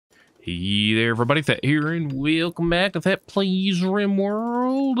Hey there, everybody. Thet here, and welcome back to Thet Plays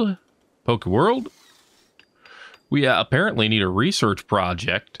Rimworld Pokeworld. We apparently need a research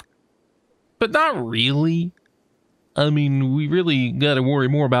project, but not really. I mean, we really got to worry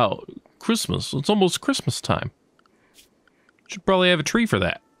more about Christmas. It's almost Christmas time. Should probably have a tree for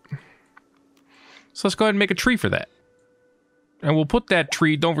that. So let's go ahead and make a tree for that. And we'll put that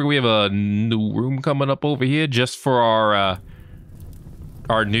tree, don't forget we have a new room coming up over here just for our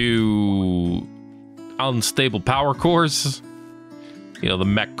new unstable power cores. You know, the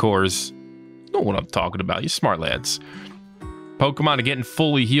mech cores. You know what I'm talking about, you smart lads. Pokemon are getting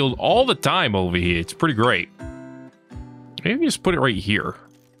fully healed all the time over here. It's pretty great. Maybe just put it right here.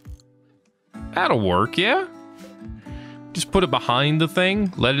 That'll work, yeah? Just put it behind the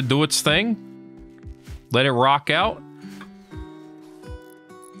thing. Let it do its thing. Let it rock out.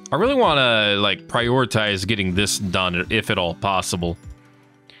 I really want to, like, prioritize getting this done, if at all possible.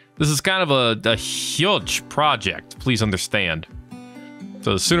 This is kind of a huge project, please understand.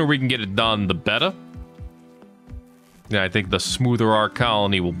 So the sooner we can get it done, the better. Yeah, I think the smoother our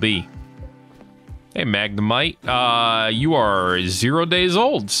colony will be. Hey, Magnemite, you are 0 days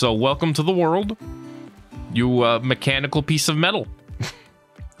old, so welcome to the world. You mechanical piece of metal.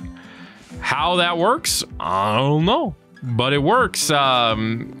 How that works, I don't know. But it works.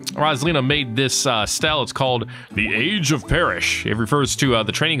 Rosalina made this style. It's called the Age of Perish. It refers to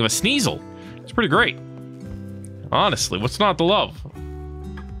the training of a Sneasel. It's pretty great. Honestly, what's not to love? All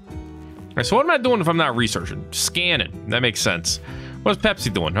right, so what am I doing if I'm not researching? Scanning. That makes sense. What's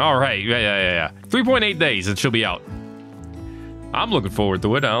Pepsi doing? All right, yeah. 3.8 days and she'll be out. I'm looking forward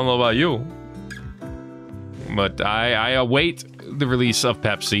to it. I don't know about you. But I await the release of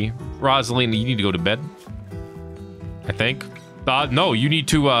Pepsi. Rosalina, you need to go to bed. I think. No, you need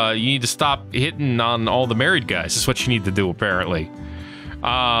to stop hitting on all the married guys. That's what you need to do, apparently.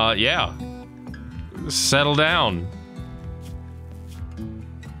 Yeah. Settle down.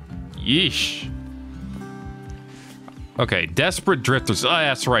 Yeesh. Okay, desperate drifters. Oh,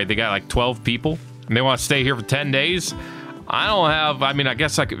 that's right. They got like 12 people, and they want to stay here for 10 days. I don't have. I mean, I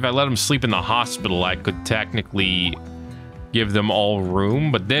guess if I let them sleep in the hospital, I could technically give them all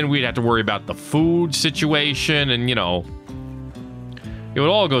room, but then we'd have to worry about the food situation, and you know, it would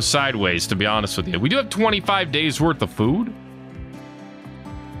all go sideways, to be honest with you. We do have 25 days worth of food,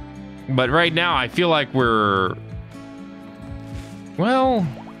 but right now I feel like we're, well,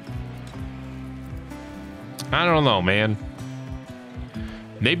 I don't know, man.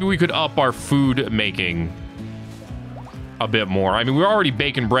 Maybe we could up our food making a bit more. I mean, we're already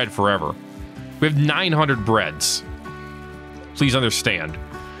baking bread forever. We have 900 breads. Please understand.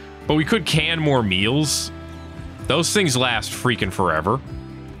 But we could can more meals. Those things last freaking forever.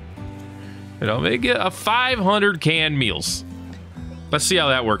 You know, they get a 500 canned meals. Let's see how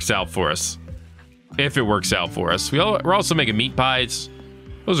that works out for us. If it works out for us. We're also making meat pies.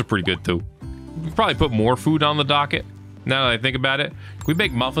 Those are pretty good too. We could probably put more food on the docket. Now that I think about it. Can we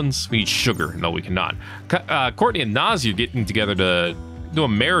make muffins? We need sugar. No, we cannot. Courtney and Nazi are getting together to do a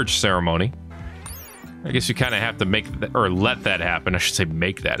marriage ceremony. I guess you kind of have to make that, or let that happen. I should say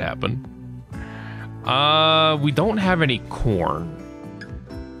make that happen. We don't have any corn.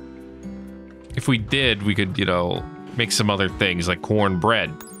 If we did, we could, you know, make some other things like corn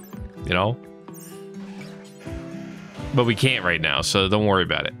bread, you know? But we can't right now, so don't worry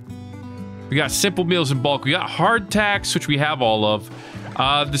about it. We got simple meals in bulk. We got hardtacks, which we have all of.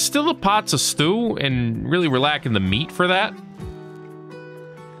 There's still the pots of stew, and really we're lacking the meat for that.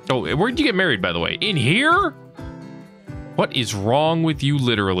 Oh, where'd you get married, by the way? In here? What is wrong with you,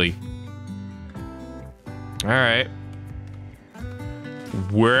 literally? All right.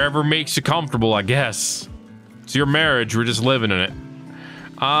 Wherever makes you comfortable, I guess. It's your marriage. We're just living in it.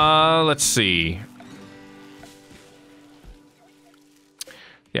 Let's see.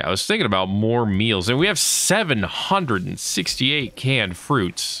 Yeah, I was thinking about more meals. And we have 768 canned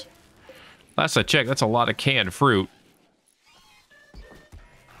fruits. Last I checked, that's a lot of canned fruit.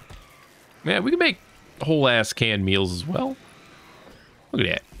 Man, we can make whole ass canned meals as well. Look at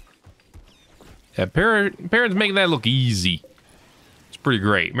that. Yeah, parents making that look easy. It's pretty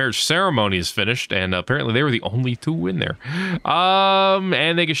great. Marriage ceremony is finished, and apparently they were the only two in there.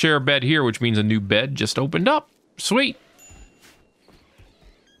 And they can share a bed here, which means a new bed just opened up. Sweet.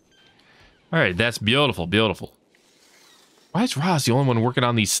 All right, that's beautiful, beautiful. Why is Roz the only one working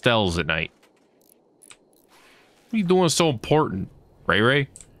on these stells at night? What are you doing so important, Ray?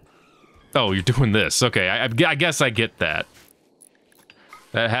 Oh, you're doing this. Okay, I guess I get that.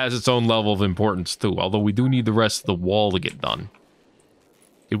 That has its own level of importance, too. Although we do need the rest of the wall to get done.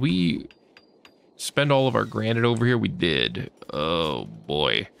 Did we spend all of our granite over here? We did. Oh,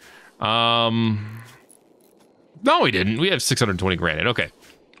 boy. No, we didn't. We have 620 grand in. Okay.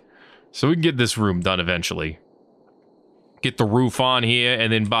 So we can get this room done eventually. Get the roof on here,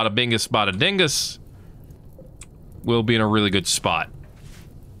 and then bada bingus, bada dingus. We'll be in a really good spot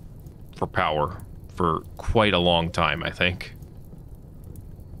for power for quite a long time, I think.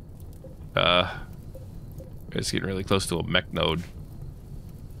 It's getting really close to a mech node.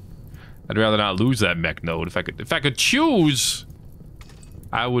 I'd rather not lose that mech node. If I could choose,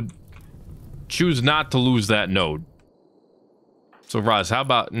 I would choose not to lose that node. So, Roz, how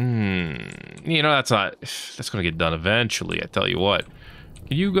about... you know, that's going to get done eventually, I tell you what.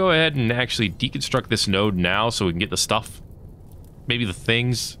 Can you go ahead and actually deconstruct this node now so we can get the stuff? Maybe the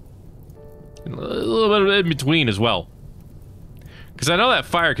things? A little bit in between as well. Because I know that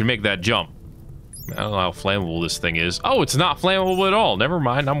fire can make that jump. I don't know how flammable this thing is. Oh, it's not flammable at all. Never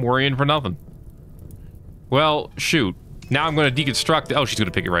mind, I'm worrying for nothing. Well, shoot. Now I'm going to deconstruct... Oh, she's going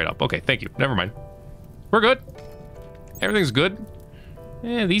to pick it right up. Okay, thank you. Never mind. We're good. Everything's good.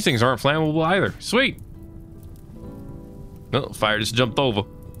 Yeah, these things aren't flammable either. Sweet. No, fire just jumped over.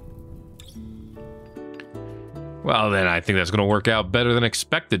 Well, then I think that's going to work out better than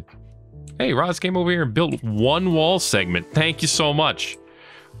expected. Hey, Roz came over here and built one wall segment. Thank you so much.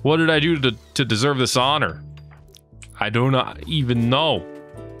 What did I do to deserve this honor? I do not even know.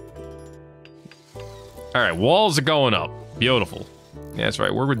 All right, walls are going up. Beautiful. Yeah, that's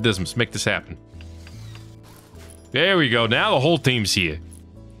right. Work with Dismas. Make this happen. There we go. Now the whole team's here.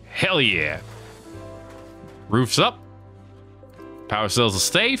 Hell yeah. Roof's up. Power cells are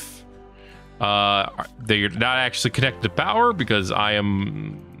safe. They're not actually connected to power because I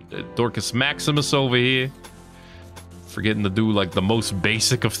am Dorcas Maximus over here. Forgetting to do like the most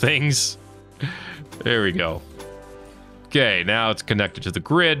basic of things. There we go. Okay, now it's connected to the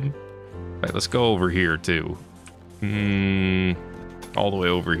grid. All right, let's go over here too. All the way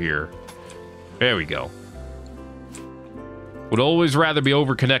over here. There we go. Would always rather be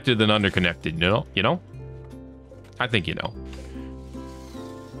overconnected than underconnected, you know? You know? I think you know.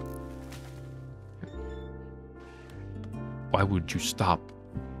 Why would you stop?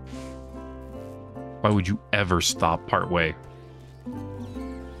 Why would you ever stop partway?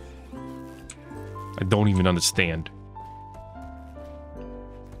 I don't even understand.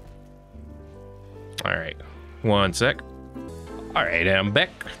 All right, one sec. All right, I'm back.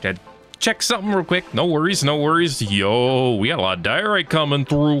 Gotta check something real quick. No worries, no worries. Yo, we got a lot of diorite coming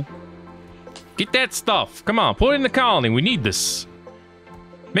through. Get that stuff. Come on, put it in the colony. We need this.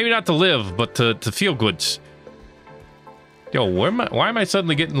 Maybe not to live, but to feel good. Yo, why am I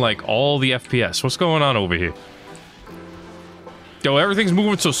suddenly getting, like, all the FPS? What's going on over here? Yo, everything's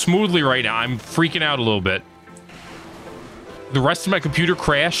moving so smoothly right now. I'm freaking out a little bit. The rest of my computer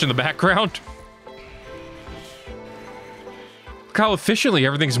crashed in the background. Look how efficiently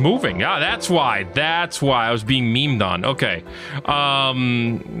everything's moving. Ah, that's why. That's why I was being memed on. Okay.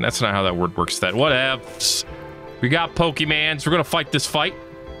 That's not how that word works. That whatevs. We got Pokemans. We're gonna fight this fight.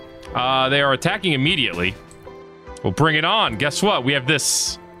 They are attacking immediately. We'll bring it on. Guess what? We have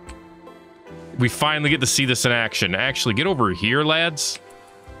this. We finally get to see this in action. Actually, get over here, lads.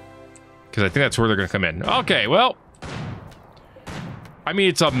 Because I think that's where they're going to come in. Okay, well. I mean,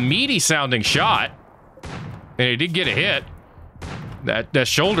 it's a meaty sounding shot. And it did get a hit. That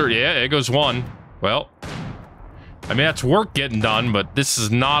shoulder, yeah, it goes one. Well. I mean, that's work getting done, but this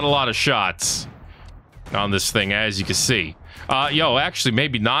is not a lot of shots on this thing, as you can see. Yo, actually,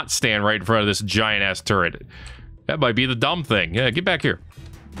 maybe not stand right in front of this giant-ass turret. That might be the dumb thing. Yeah, get back here.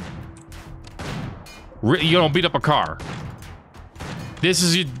 You don't beat up a car. This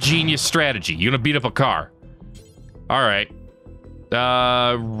is your genius strategy. You're gonna beat up a car. All right.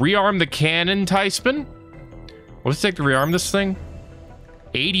 Rearm the cannon, Tyspin. What's it take to rearm this thing?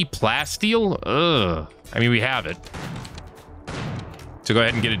 80 plasteel? Ugh. I mean, we have it. So go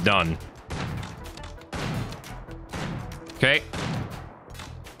ahead and get it done. Okay.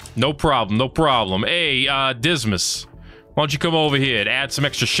 No problem, no problem. Hey, Dismas, why don't you come over here and add some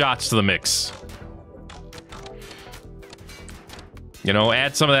extra shots to the mix? You know,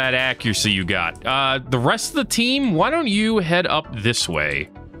 add some of that accuracy you got. The rest of the team, why don't you head up this way?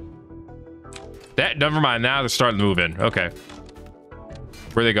 Never mind, now they're starting to move in. Okay.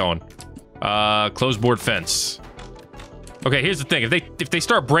 Where are they going? Closed board fence. Okay, here's the thing. If they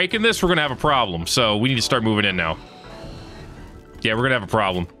start breaking this, we're gonna have a problem. So we need to start moving in now. Yeah, we're gonna have a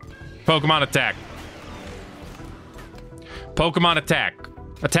problem. Pokemon attack. Pokemon attack.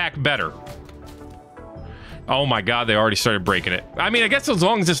 Attack better. Oh my god, they already started breaking it. I mean, I guess as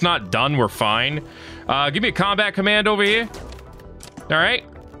long as it's not done, we're fine. Give me a combat command over here. Alright.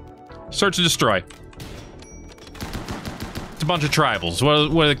 Search and destroy. It's a bunch of tribals.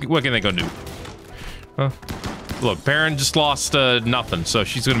 What can they go do? Look, Perrin just lost nothing, so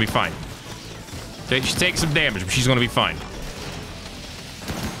she's gonna be fine. Okay, she takes some damage, but she's gonna be fine.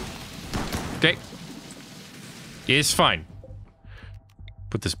 Okay. It's fine.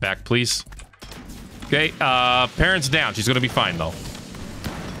 Put this back, please. Okay, Perrin's down. She's gonna be fine, though.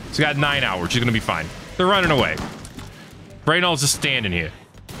 She's got 9 hours. She's gonna be fine. They're running away. Brainall's just standing here.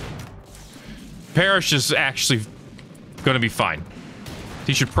 Parrish is actually gonna be fine.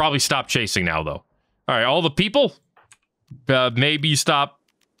 He should probably stop chasing now, though. Alright, all the people, maybe stop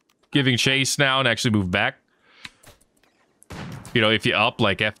giving chase now and actually move back. You know, if you up,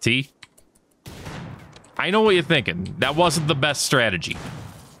 like FT. I know what you're thinking. That wasn't the best strategy.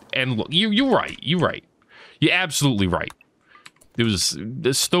 And look, you're right. You're right. You're absolutely right. It was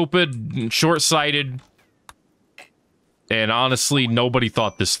stupid, short-sighted, and honestly, nobody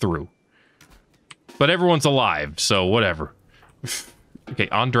thought this through. But everyone's alive, so whatever. Okay,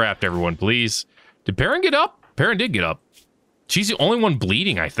 on draft, everyone, please. Did Perrin get up? Perrin did get up. She's the only one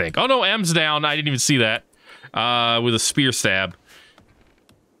bleeding, I think. Oh, no, M's down. I didn't even see that. With a spear stab.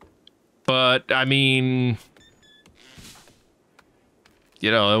 But, I mean... You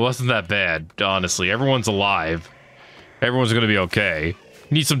know, it wasn't that bad, honestly. Everyone's alive. Everyone's gonna be okay.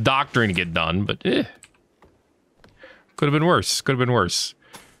 Need some doctoring to get done, but Could have been worse. Could have been worse.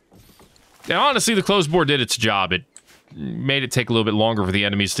 And honestly, the closed board did its job. It made it take a little bit longer for the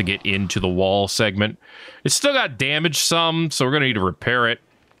enemies to get into the wall segment. It still got damaged some, so we're gonna need to repair it.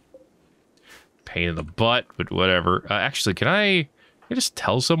 Pain in the butt, but whatever. Actually, can I just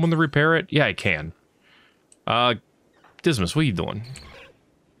tell someone to repair it? Yeah, I can. Dismas, what are you doing?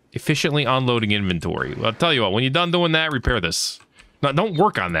 Efficiently unloading inventory. Well, I'll tell you what, when you're done doing that, repair this. No, don't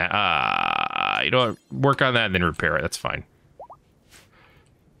work on that. You know, work on that and then repair it. That's fine.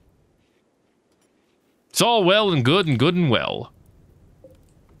 It's all well and good and well.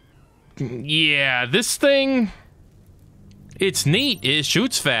 Yeah, this thing... It's neat. It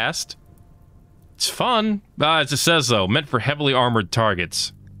shoots fast. It's fun. As it says, though, meant for heavily armored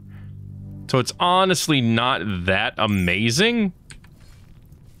targets. So it's honestly not that amazing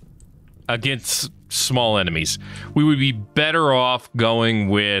against small enemies. We would be better off going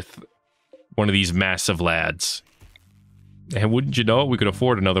with one of these massive lads. And wouldn't you know it, we could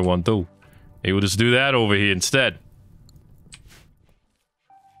afford another one too. Maybe we'll just do that over here instead.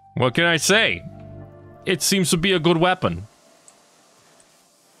 What can I say? It seems to be a good weapon.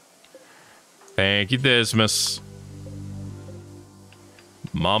 Thank you, Dismas.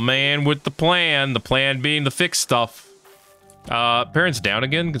 My man with the plan being the fix stuff. Perrin's down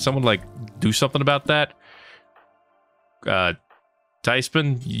again. Can someone, like, do something about that?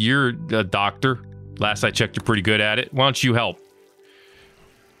 Tyspin, you're a doctor. Last I checked, you're pretty good at it. Why don't you help?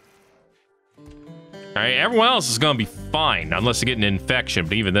 Alright, everyone else is gonna be fine, unless they get an infection,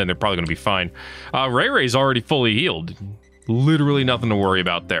 but even then, they're probably gonna be fine. Ray Ray's already fully healed. Literally nothing to worry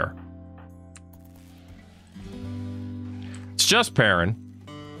about there. It's just Perrin.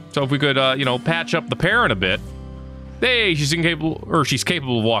 So if we could, you know, patch up the Perrin a bit. Hey, she's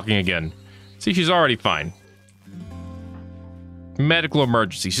capable of walking again. See, she's already fine. Medical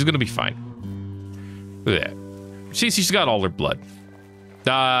emergency. She's gonna be fine. Look at that. See, she's got all her blood.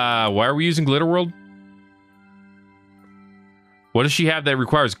 Why are we using Glitter World? What does she have that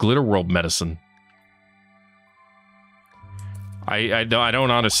requires Glitter World medicine? I don't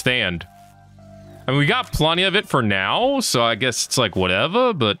understand. I mean, we got plenty of it for now, so I guess it's like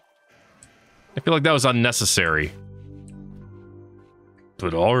whatever, but I feel like that was unnecessary.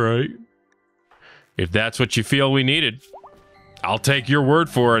 But alright. If that's what you feel we needed, I'll take your word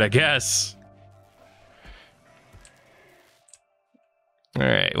for it, I guess.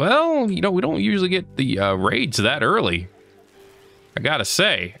 Alright, well, you know, we don't usually get the raids that early. I gotta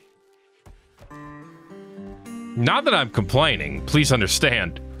say. Not that I'm complaining, please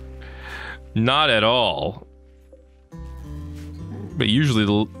understand. Not at all. But usually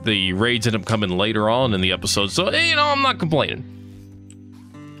the raids end up coming later on in the episode, so, you know, I'm not complaining.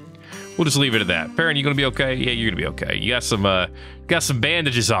 We'll just leave it at that. Perrin, you gonna be okay? Yeah, you're gonna be okay. You got some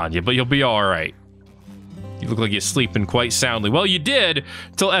bandages on you, but you'll be alright. You look like you're sleeping quite soundly. Well, you did,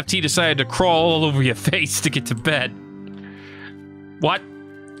 till FT decided to crawl all over your face to get to bed. What?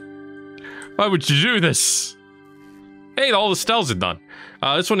 Why would you do this? Hey, all the stells are done.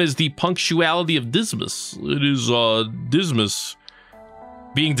 This one is the punctuality of Dismas. It is, Dismas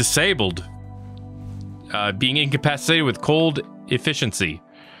being disabled. Being incapacitated with cold efficiency.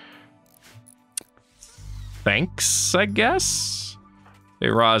 Thanks, I guess? Hey,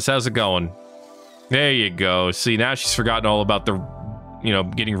 Roz, how's it going? There you go. See, now she's forgotten all about the you know,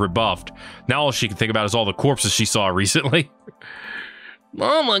 getting rebuffed. Now all she can think about is all the corpses she saw recently.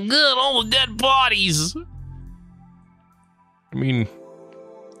 Oh my god, all the dead bodies! I mean,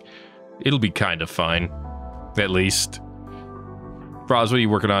 it'll be kind of fine. At least. Bros, what are you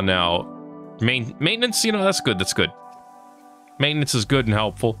working on now? Maintenance? You know, that's good, that's good. Maintenance is good and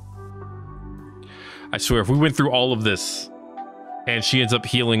helpful. I swear, if we went through all of this, and she ends up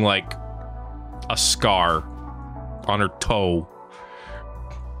healing, like, a scar on her toe,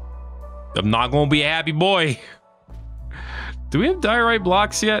 I'm not gonna be a happy boy. Do we have diorite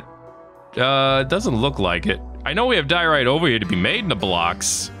blocks yet? It doesn't look like it. I know we have diorite over here to be made in the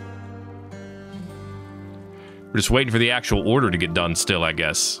blocks. We're just waiting for the actual order to get done still, I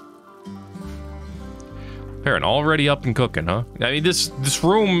guess. Parent, already up and cooking, huh? I mean, this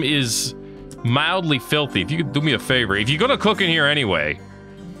room is mildly filthy. If you could do me a favor, if you're gonna cook in here anyway,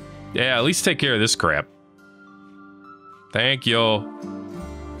 yeah, at least take care of this crap. Thank you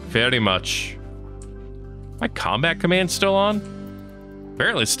very much. My combat command still on?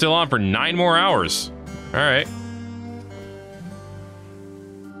 Apparently it's still on for 9 more hours. Alright.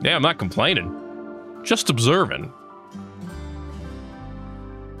 Yeah, I'm not complaining. Just observing.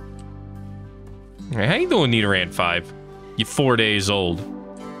 Hey, how you doing, Nidoran 5? You 4 days old.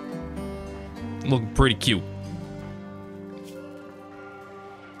 Looking pretty cute.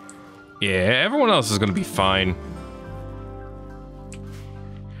 Yeah, everyone else is gonna be fine.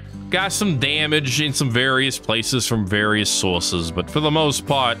 Got some damage in some various places from various sources, but for the most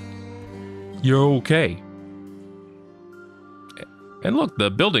part, you're okay. And look, the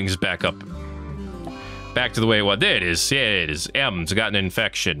building's back up. Back to the way it was. There it is. Yeah, it is. M's got an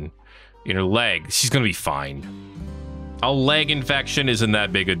infection in her leg. She's gonna be fine. A leg infection isn't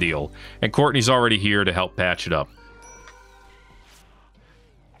that big a deal. And Courtney's already here to help patch it up.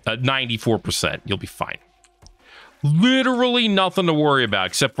 At 94%, you'll be fine. Literally nothing to worry about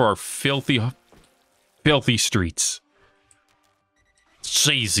except for our filthy, filthy streets.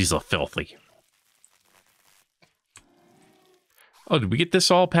 Jeez, these are filthy. Oh, did we get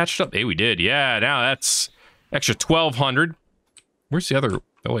this all patched up? Hey, we did. Yeah, now that's extra 1,200. Where's the other?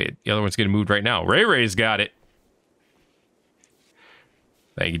 Oh, wait, the other one's getting moved right now. Ray Ray's got it.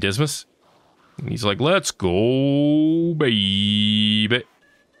 Thank you, Dismas. And he's like, let's go, baby.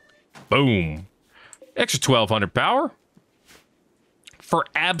 Boom. Extra 1,200 power. For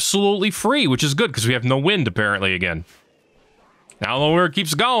absolutely free, which is good, because we have no wind, apparently, again. I don't know where it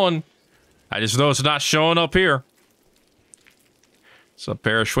keeps going. I just know it's not showing up here. So,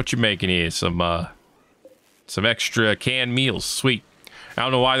 Parrish, what you making here? Some extra canned meals. Sweet. I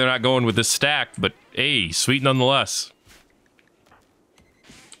don't know why they're not going with this stack, but hey, sweet nonetheless.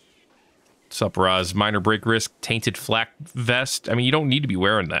 What's up, Roz? Minor break risk, tainted flak vest. I mean, you don't need to be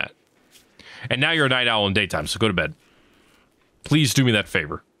wearing that. And now you're a night owl in daytime, so go to bed. Please do me that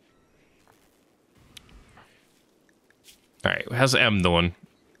favor. Alright, how's M doing?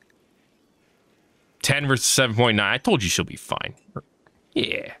 10 versus 7.9. I told you she'll be fine.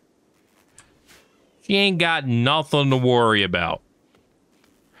 Yeah. She ain't got nothing to worry about.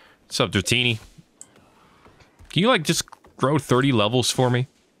 What's up, Dratini? Can you, like, just grow 30 levels for me?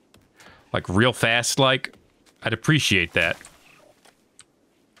 Like, real fast, like? I'd appreciate that.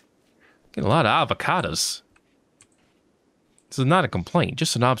 Get a lot of avocados. This is not a complaint,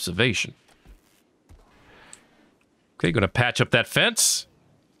 just an observation. Okay, gonna patch up that fence.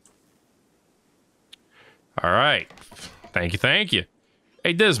 Alright. Thank you, thank you.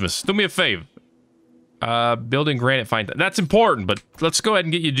 Hey, Dismas, do me a favor. Building granite find... That's important, but let's go ahead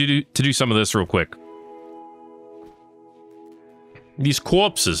and get you to do some of this real quick. These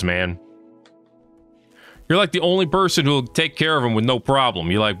corpses, man. You're like the only person who'll take care of them with no problem.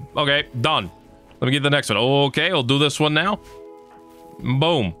 You're like, okay, done. Let me get the next one. Okay, I'll do this one now.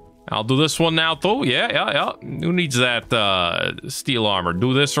 Boom. I'll do this one now, too. Yeah. Who needs that steel armor?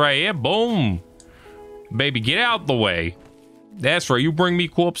 Do this right here. Boom. Baby, get out the way. That's right. You bring me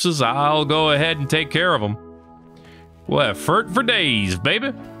corpses, I'll go ahead and take care of them. We'll have fert for days,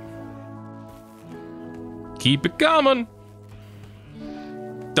 baby. Keep it coming.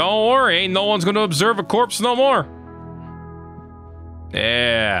 Don't worry, ain't no one's gonna observe a corpse no more.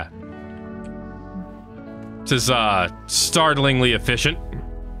 Yeah. This is, startlingly efficient.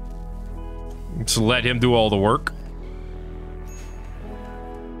 Let's let him do all the work.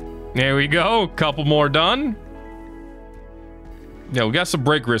 There we go, couple more done. Yeah, we got some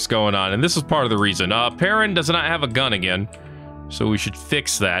break risk going on, and this is part of the reason. Perrin does not have a gun again, so we should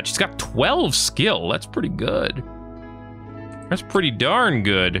fix that. She's got 12 skill, that's pretty good. That's pretty darn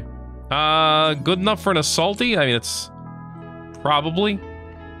good. Good enough for an assaulty? I mean, it's probably.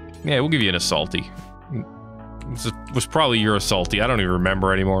 Yeah, we'll give you an assaulty. This was probably Euro-salty. I don't even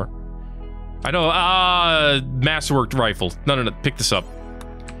remember anymore. I know, masterworked rifle. No, pick this up.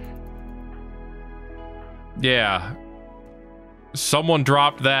 Yeah. Someone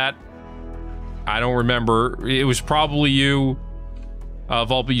dropped that. I don't remember. It was probably you.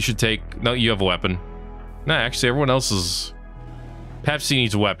 Volpe, you should take... No, you have a weapon. Nah, actually, everyone else is... Pepsi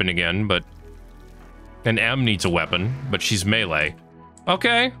needs a weapon again, but... And M needs a weapon, but she's melee.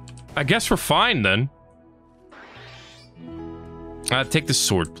 Okay. I guess we're fine, then. Take the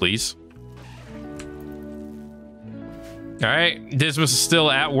sword, please. Alright, Dismas is still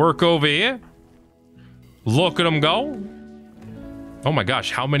at work over here. Look at him go. Oh my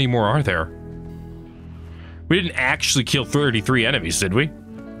gosh, how many more are there? We didn't actually kill 33 enemies, did we?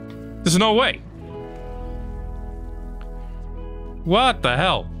 There's no way. What the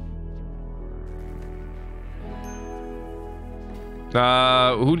hell?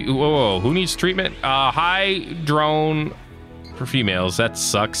 Who needs treatment? High drone for females. That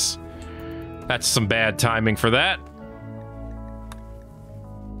sucks. That's some bad timing for that.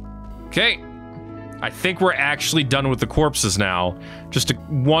 Okay. I think we're actually done with the corpses now. Just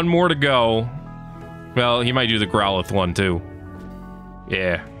one more to go. Well, he might do the Growlithe one, too.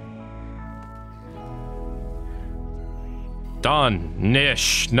 Yeah. Done.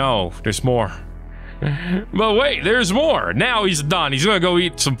 Nish. No, there's more. But wait, there's more. Now he's done. He's gonna go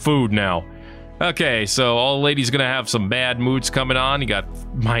eat some food now. Okay, so old lady's gonna have some bad moods coming on. You got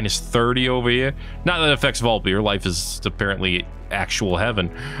minus 30 over here. Not that it affects Volpe. Her life is apparently actual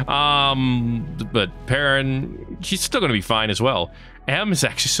heaven. But Perrin, she's still gonna be fine as well. M is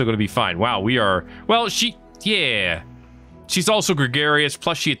actually still gonna be fine. Wow, we are... Well, yeah. She's also gregarious,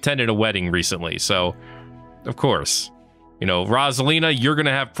 plus she attended a wedding recently, so... Of course. You know, Rosalina, you're gonna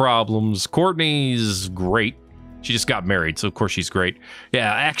have problems. Courtney's great. She just got married, so of course she's great.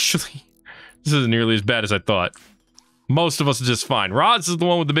 Yeah, actually, this isn't nearly as bad as I thought. Most of us are just fine. Roz is the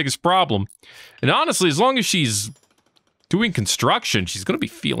one with the biggest problem. And honestly, as long as she's doing construction, she's gonna be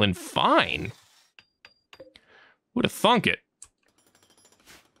feeling fine. Would have thunk it.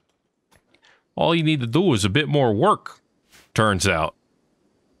 All you need to do is a bit more work, turns out.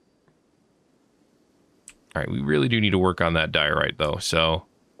 All right, we really do need to work on that diorite, though. So,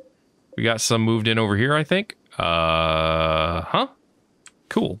 we got some moved in over here, I think.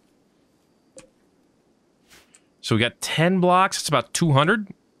 Cool. So, we got 10 blocks. It's about 200.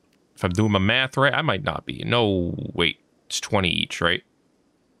 If I'm doing my math right, I might not be. No, wait. It's 20 each, right?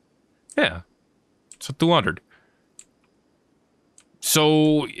 Yeah. So, 200.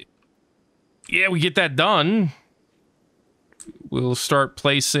 So, yeah, we get that done. We'll start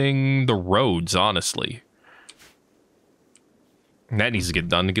placing the roads, honestly. That needs to get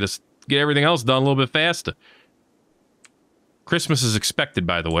done to get everything else done a little bit faster. Christmas is expected,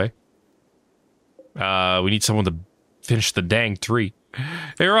 by the way. We need someone to finish the dang tree.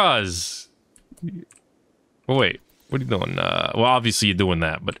 Hey, Roz. Oh, wait. What are you doing? Well, obviously you're doing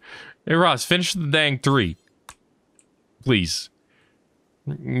that, but... Hey, Roz, finish the dang tree. Please.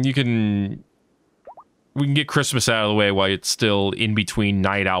 You can... We can get Christmas out of the way while it's still in between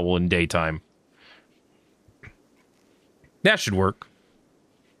night owl and daytime. That should work.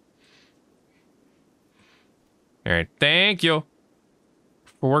 Alright, thank you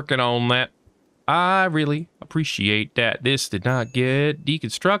for working on that. I really appreciate that. This did not get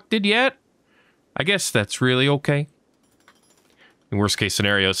deconstructed yet. I guess that's really okay. In worst case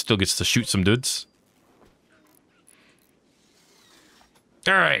scenario, it still gets to shoot some dudes.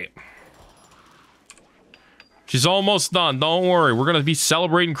 Alright. She's almost done. Don't worry. We're going to be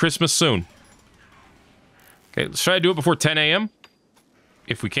celebrating Christmas soon. Okay, let's try to do it before 10 a.m.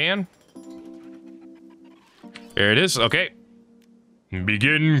 If we can. There it is. Okay.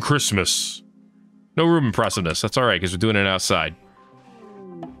 Begin Christmas. No room impressiveness. That's all right, because we're doing it outside.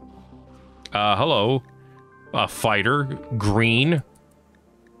 Hello. Fighter. Green.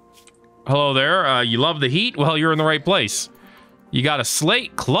 Hello there. You love the heat? Well, you're in the right place. You got a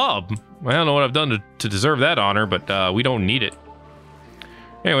slate club. I don't know what I've done to deserve that honor, but we don't need it.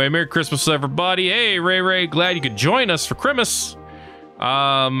 Anyway, Merry Christmas, everybody. Hey, Ray, glad you could join us for Christmas.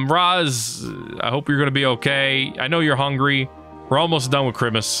 Roz, I hope you're going to be okay. I know you're hungry. We're almost done with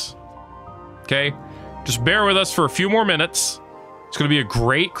Christmas. Okay? Just bear with us for a few more minutes. It's going to be a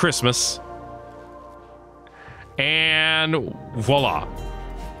great Christmas. And voila.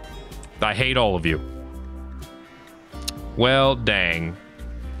 I hate all of you. Well, dang.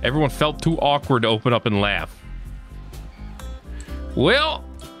 Everyone felt too awkward to open up and laugh. Well,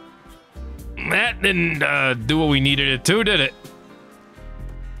 that didn't do what we needed it to, did it?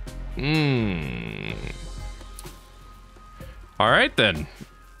 All right, then.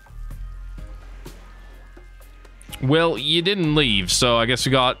 Well, you didn't leave, so I guess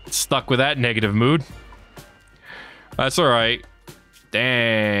we got stuck with that negative mood. That's all right.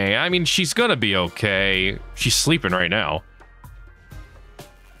 Dang, I mean, she's gonna be okay. She's sleeping right now.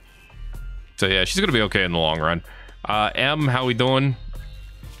 So yeah, she's gonna be okay in the long run. M, how we doing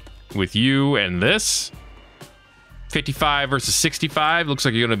with you and this? 55 versus 65. Looks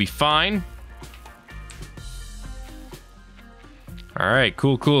like you're gonna be fine. All right,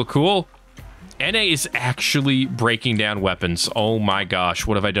 cool, cool, cool. NA is actually breaking down weapons. Oh my gosh,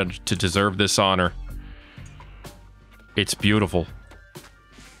 what have I done to deserve this honor? It's beautiful.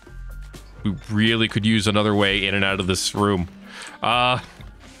 We really could use another way in and out of this room. Tell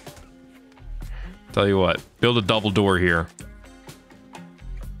you what, build a double door here.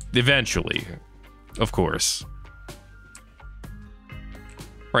 Eventually, of course.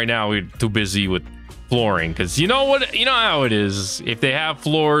 Right now, we're too busy with flooring, because you know what? You know how it is. If they have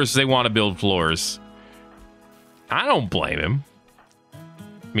floors, they want to build floors. I don't blame him.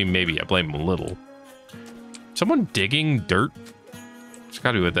 I mean, maybe I blame him a little. Someone digging dirt? It's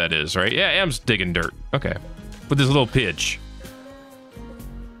gotta be what that is, right? Yeah, M's digging dirt. Okay. With this little pidge.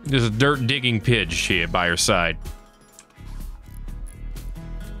 There's a dirt digging pidge here by her side.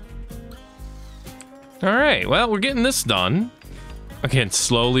 Alright, well, we're getting this done. Again,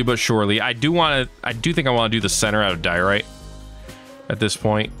 slowly but surely. I do think I want to do the center out of diorite at this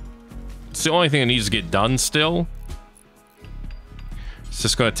point. It's the only thing that needs to get done still. It's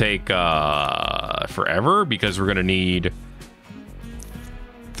just going to take forever because we're going to need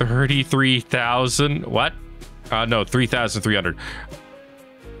 33,000. What? No, 3,300.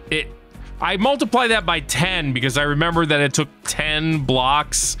 I multiply that by 10 because I remember that it took 10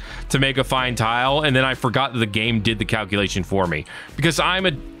 blocks to make a fine tile, and then I forgot that the game did the calculation for me because I'm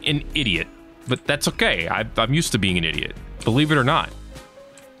an idiot. But that's okay. I'm used to being an idiot, believe it or not.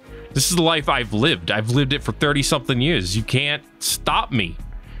 This is the life I've lived. I've lived it for 30-something years. You can't stop me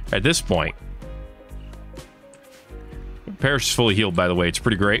at this point. Parish is fully healed, by the way. It's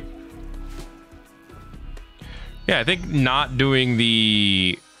pretty great. Yeah, I think not doing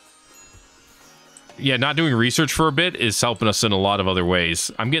the... Yeah, not doing research for a bit is helping us in a lot of other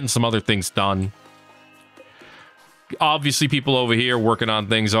ways. I'm getting some other things done. Obviously, people over here working on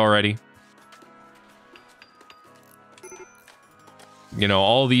things already. You know,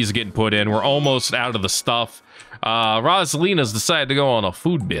 all these are getting put in. We're almost out of the stuff. Rosalina's decided to go on a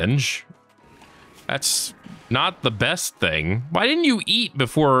food binge. That's not the best thing. Why didn't you eat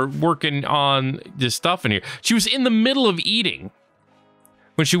before working on this stuff in here? She was in the middle of eating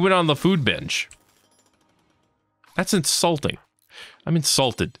when she went on the food binge. That's insulting. I'm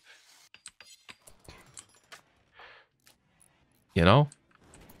insulted. You know?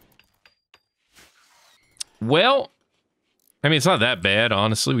 Well, I mean, it's not that bad,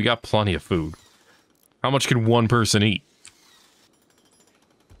 honestly. We got plenty of food. How much can one person eat?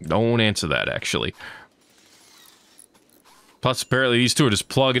 Don't answer that, actually. Plus, apparently, these two are just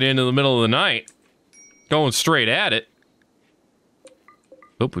plugging into the middle of the night. Going straight at it.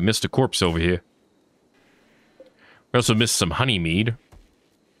 Oh, we missed a corpse over here. We also missed some honey mead.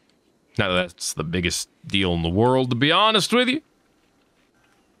 Now, that's the biggest deal in the world, to be honest with you.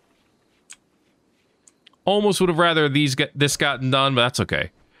 Almost would have rather this gotten done, but that's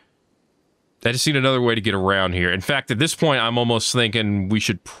okay. I just need another way to get around here. In fact, at this point, I'm almost thinking we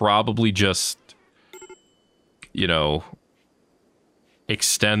should probably just, you know,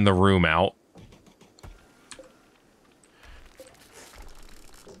 extend the room out.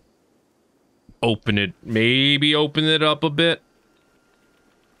 Maybe open it up a bit.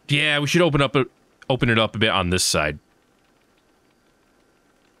 Yeah, we should open it up a bit on this side.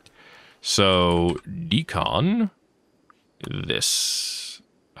 So, decon this.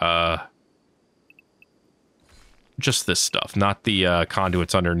 Just this stuff, not the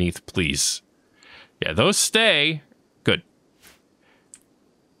conduits underneath, please. Yeah, those stay. Good.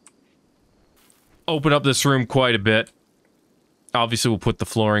 Open up this room quite a bit. Obviously, we'll put the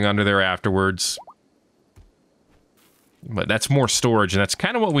flooring under there afterwards. But that's more storage, and that's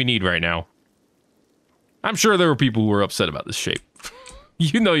kind of what we need right now. I'm sure there were people who were upset about this shape.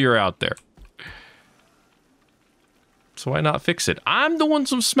 You know you're out there. So why not fix it? I'm doing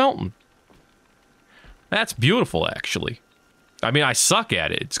some smelting. That's beautiful, actually. I mean, I suck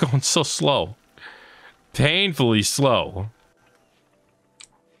at it. It's going so slow. Painfully slow.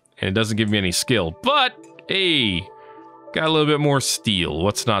 And it doesn't give me any skill. But, hey... got a little bit more steel.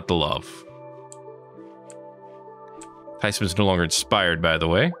 What's not to love? Heisman's no longer inspired, by the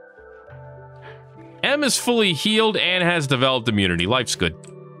way. M is fully healed and has developed immunity. Life's good.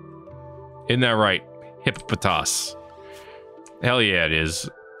 Isn't that right? Hippopotas. Hell yeah, it is.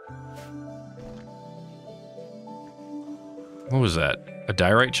 What was that? A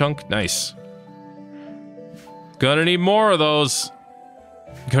diorite chunk? Nice. Gonna need more of those.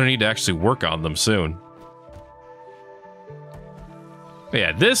 Gonna need to actually work on them soon. But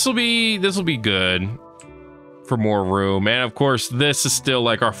yeah, this will be good for more room. And of course, this is still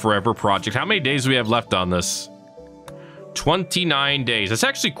like our forever project. How many days do we have left on this? 29 days. That's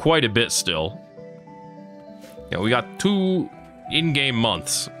actually quite a bit still. Yeah, we got 2 in-game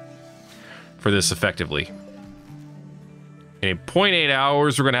months for this effectively. And in 0.8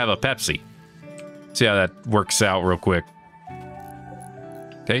 hours, we're gonna have a Pepsi. See how that works out real quick.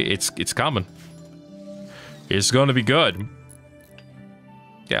 Okay, it's coming. It's gonna be good.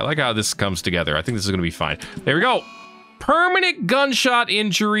 Yeah, I like how this comes together. I think this is gonna be fine. There we go. Permanent gunshot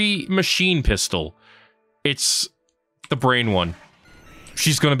injury machine pistol. It's the brain one.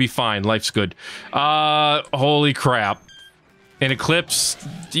 She's gonna be fine. Life's good. Holy crap. An eclipse.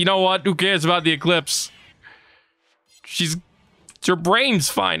 You know what? Who cares about the eclipse? Her brain's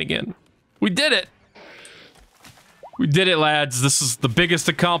fine again. We did it. We did it, lads. This is the biggest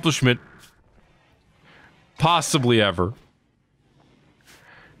accomplishment possibly ever.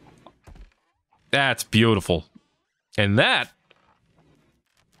 That's beautiful. And that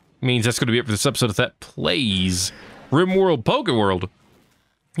means that's going to be it for this episode of Thet Plays Rimworld Pokeworld.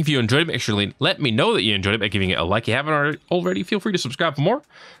 If you enjoyed it, make sure to let me know that you enjoyed it by giving it a like. If you haven't already, feel free to subscribe for more,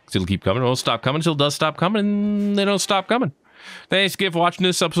 because it'll keep coming. It won't stop coming until it does stop coming, and they don't stop coming. Thanks again for watching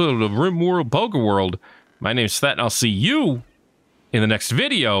this episode of Rimworld Pokeworld. My name's Thet, and I'll see you in the next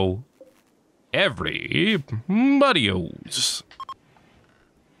video. Everybody-os.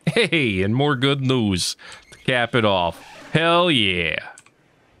 Hey, and more good news to cap it off. Hell yeah.